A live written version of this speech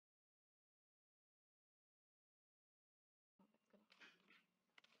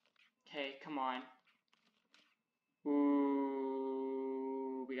Okay, come on.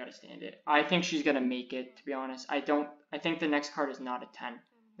 Ooh, we gotta stand it. I think she's gonna make it, to be honest. I think the next card is not a 10.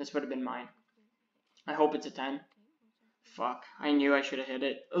 This would have been mine. I hope it's a 10. Fuck, I knew I should have hit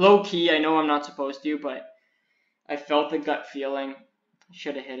it. Low key, I know I'm not supposed to, but I felt the gut feeling. I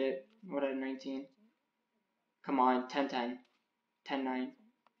should have hit it. What at 19? Come on, 10-10. 10-9.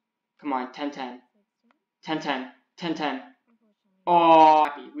 Come on, 10-10. 10-10. 10-10. Oh,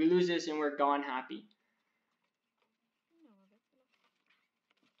 happy. We lose this and we're gone happy.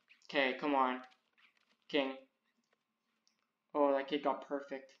 Okay, come on. King. Oh, that kid got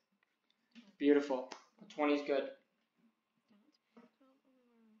perfect. Beautiful. 20 is good.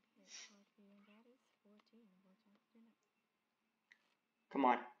 Come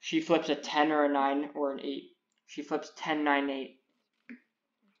on. She flips a 10 or a 9 or an 8. She flips 10, 9, 8.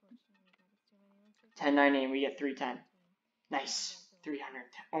 10, 9, 8. We get 310. Nice.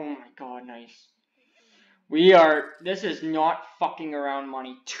 310. Oh my god, nice. We are, this is not fucking around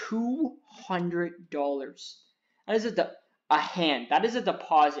money. $200. That is a hand. That is a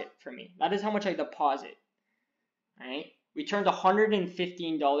deposit for me. That is how much I deposit. Alright? We turned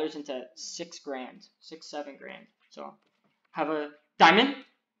 $115 into 6 grand. 6, 7 grand. So, have a diamond.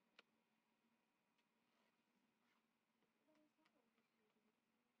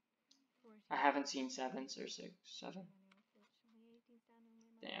 I haven't seen 7s or 6, 7.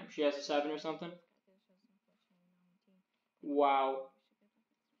 Damn, she has a 7 or something? Wow.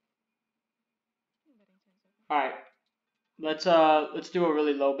 Alright. Let's do a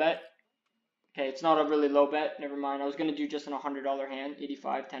really low bet. Okay, it's not a really low bet. Never mind. I was gonna do just an $100 hand,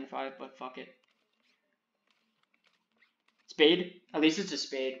 85, 10-5, but fuck it. Spade? At least it's a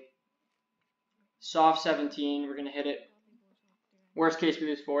spade. Soft 17. We're gonna hit it. Worst case, we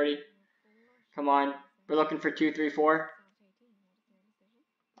lose 40. Come on. We're looking for 2, 3, 4.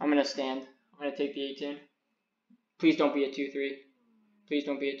 I'm gonna stand. I'm gonna take the 18. Please don't be a 2, 3. Please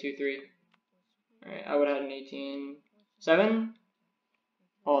don't be a 2, 3. Alright, I would have had an 18. 7?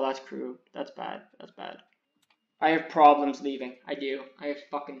 Oh, that's crude. That's bad. That's bad. I have problems leaving. I do. I have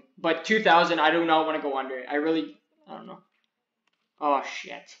fucking... But 2,000, I do not want to go under it. I don't know. Oh,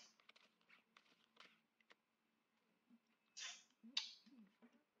 shit.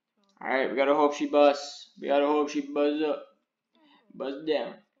 Alright, we gotta hope she busts. We gotta hope she buzzes up. Buzz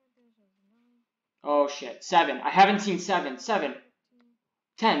down. Oh, shit. 7. I haven't seen 7. 7.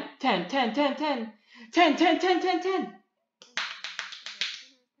 10. 10. 10. 10. 10. 10. 10. 10. 10. 10.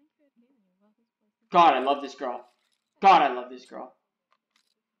 God, I love this girl. God, I love this girl.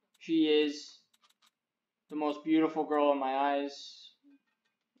 She is the most beautiful girl in my eyes.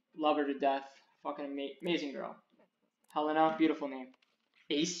 Love her to death. Fucking amazing girl. Helena, beautiful name.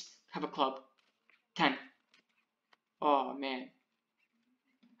 Ace, have a club. 10. Oh, man.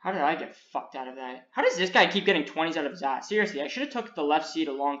 How did I get fucked out of that? How does this guy keep getting 20s out of his ass? Seriously, I should have took the left seat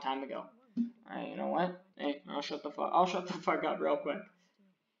a long time ago. Alright, you know what? Hey, I'll shut the fuck up real quick.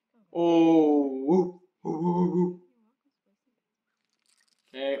 Oh,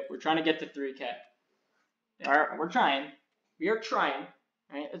 okay, we're trying to get to 3K. Alright, we're trying. We are trying.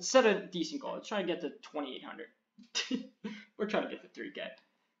 Alright, let's set a decent goal. Let's try to get to 2,800. We're trying to get to 3K.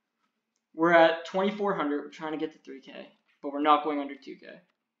 We're at 2,400. We're trying to get to 3K. But we're not going under 2K.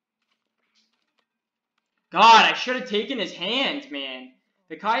 God, I should have taken his hands, man.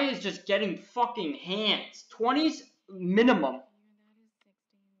 The guy is just getting fucking hands. 20s minimum.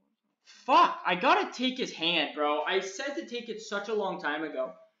 Fuck, I gotta take his hand, bro. I said to take it such a long time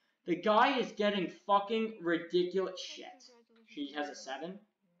ago. The guy is getting fucking ridiculous shit. She has a 7?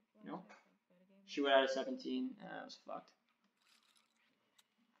 No? She would have a 17. That was fucked.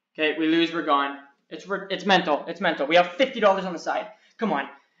 Okay, we lose, we're gone. It's mental. It's mental. We have $50 on the side. Come on.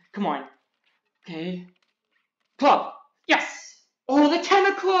 Come on. Okay. Club. Yes! Oh, the 10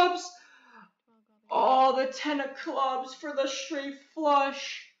 of clubs! Oh, the 10 of clubs for the straight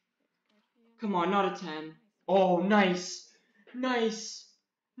flush. Come on, not a 10. Oh, nice. Nice.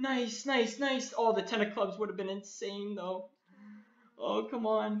 Nice, nice, nice. Oh, the 10 of clubs would have been insane, though. Oh, come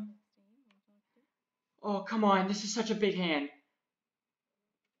on. Oh, come on. This is such a big hand.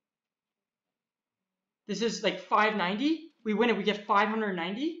 This is like 590. We win it. We get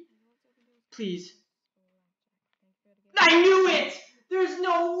 590. Please. I knew it! There's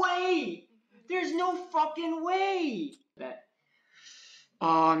no way! There's no fucking way!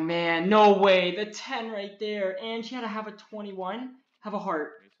 Oh, man. No way. The 10 right there. And she had to have a 21. Have a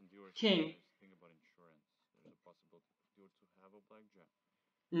heart. King.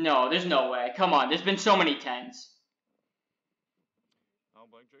 No, there's no way. Come on. There's been so many 10s.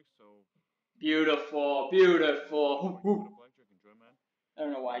 Beautiful. Beautiful. I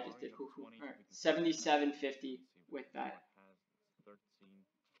don't know why I just did hoo-hoo. Alright, 77.50 with that.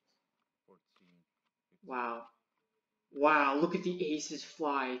 Wow. Wow, look at the aces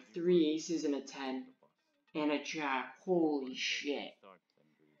fly. 3 aces and a 10. And a jack. Holy shit.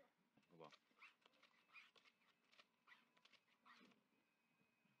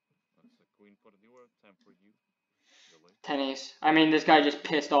 10 ace. I mean, this guy just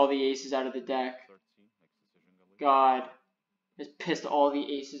pissed all the aces out of the deck. God. Just pissed all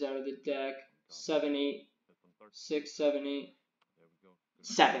the aces out of the deck. 7, 8. 6, 7, 8.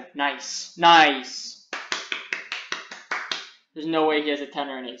 7. Nice. Nice. There's no way he has a 10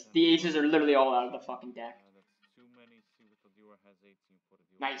 or an ace. The aces are literally all out of the fucking deck.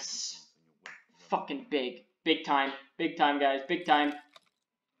 Nice. Fucking big. Big time. Big time, guys. Big time.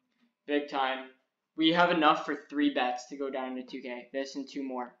 Big time. We have enough for 3 bets to go down to 2K. This and 2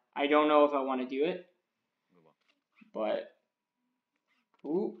 more. I don't know if I want to do it. But.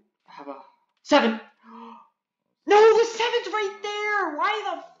 Ooh. I have a 7. No, the 7's right there. Why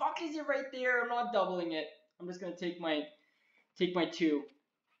the fuck is it right there? I'm not doubling it. I'm just going to take my 2.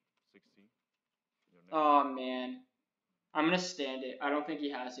 Oh, man. I'm going to stand it. I don't think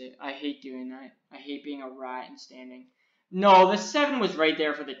he has it. I hate doing that. I hate being a rat and standing. No, the 7 was right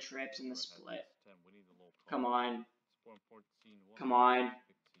there for the trips and the split. Come on. Come on.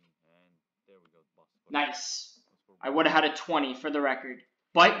 Nice. I would have had a 20 for the record.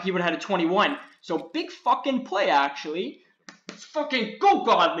 But he would have had a 21. So big fucking play, actually. Let's fucking go,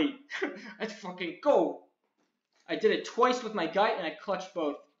 Godly. Let's fucking go. I did it twice with my gut and I clutched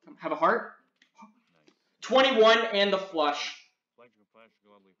both. Have a heart? 21 and the flush.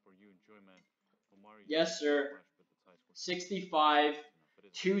 Yes, sir. 65,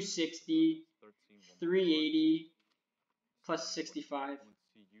 260, 380, plus 65.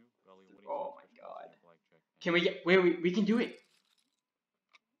 Oh my god. Can we get... Wait, we can do it.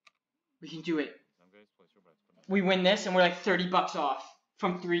 We can do it. We win this and we're like 30 bucks off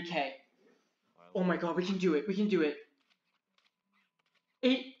from 3K. Oh my god, we can do it. We can do it.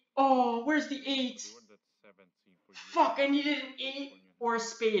 8. Oh, where's the 8? Fuck, I needed an 8 or a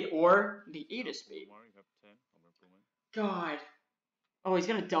spade. Or the 8 of spade. God. Oh, he's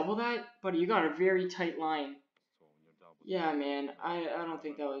gonna double that? Buddy, you got a very tight line. Yeah, man. I don't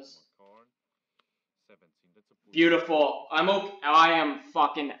think that was... Beautiful. I am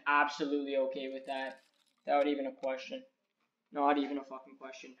fucking absolutely okay with that. Without even a question. Not even a fucking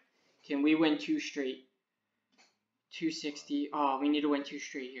question. Can we win 2 straight? 260. Oh, we need to win 2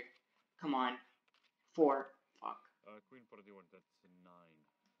 straight here. Come on. 4. Fuck.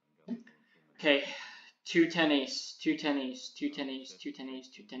 Okay. 2 10 ace. 2 10 ace. 2 10 ace. 2 10 ace.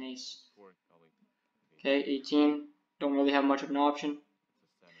 2 10 ace. Okay, 18. Don't really have much of an option.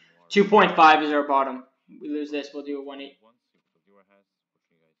 2.5 is our bottom. We lose this, we'll do a 1-8.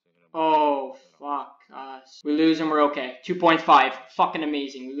 Oh, fuck us. We lose and we're okay. 2.5. Fucking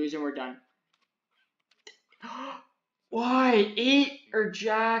amazing. We lose and we're done. Why? 8 or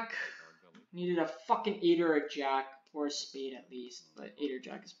jack? Needed a fucking 8 or a jack. Or a spade at least. But 8 or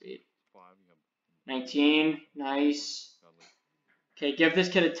jack, a spade. 19. Nice. Okay, give this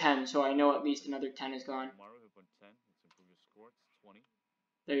kid a 10 so I know at least another 10 is gone.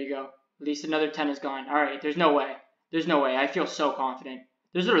 There you go. At least another 10 is gone. Alright, there's no way. There's no way. I feel so confident.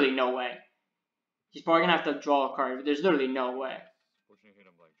 There's literally no way. He's probably gonna have to draw a card, but there's literally no way.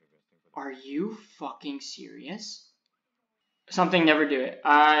 Are you fucking serious? Something, never do it.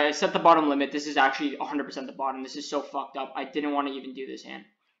 I set the bottom limit. This is actually 100% the bottom. This is so fucked up. I didn't want to even do this hand.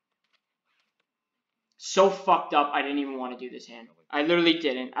 So fucked up, I didn't even want to do this hand. I literally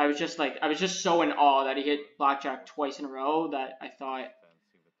didn't. I was just so in awe that he hit blackjack twice in a row that I thought,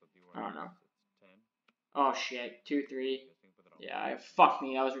 I don't know. Oh shit, 2, 3. Yeah, fuck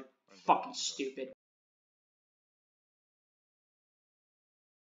me, that was fucking stupid.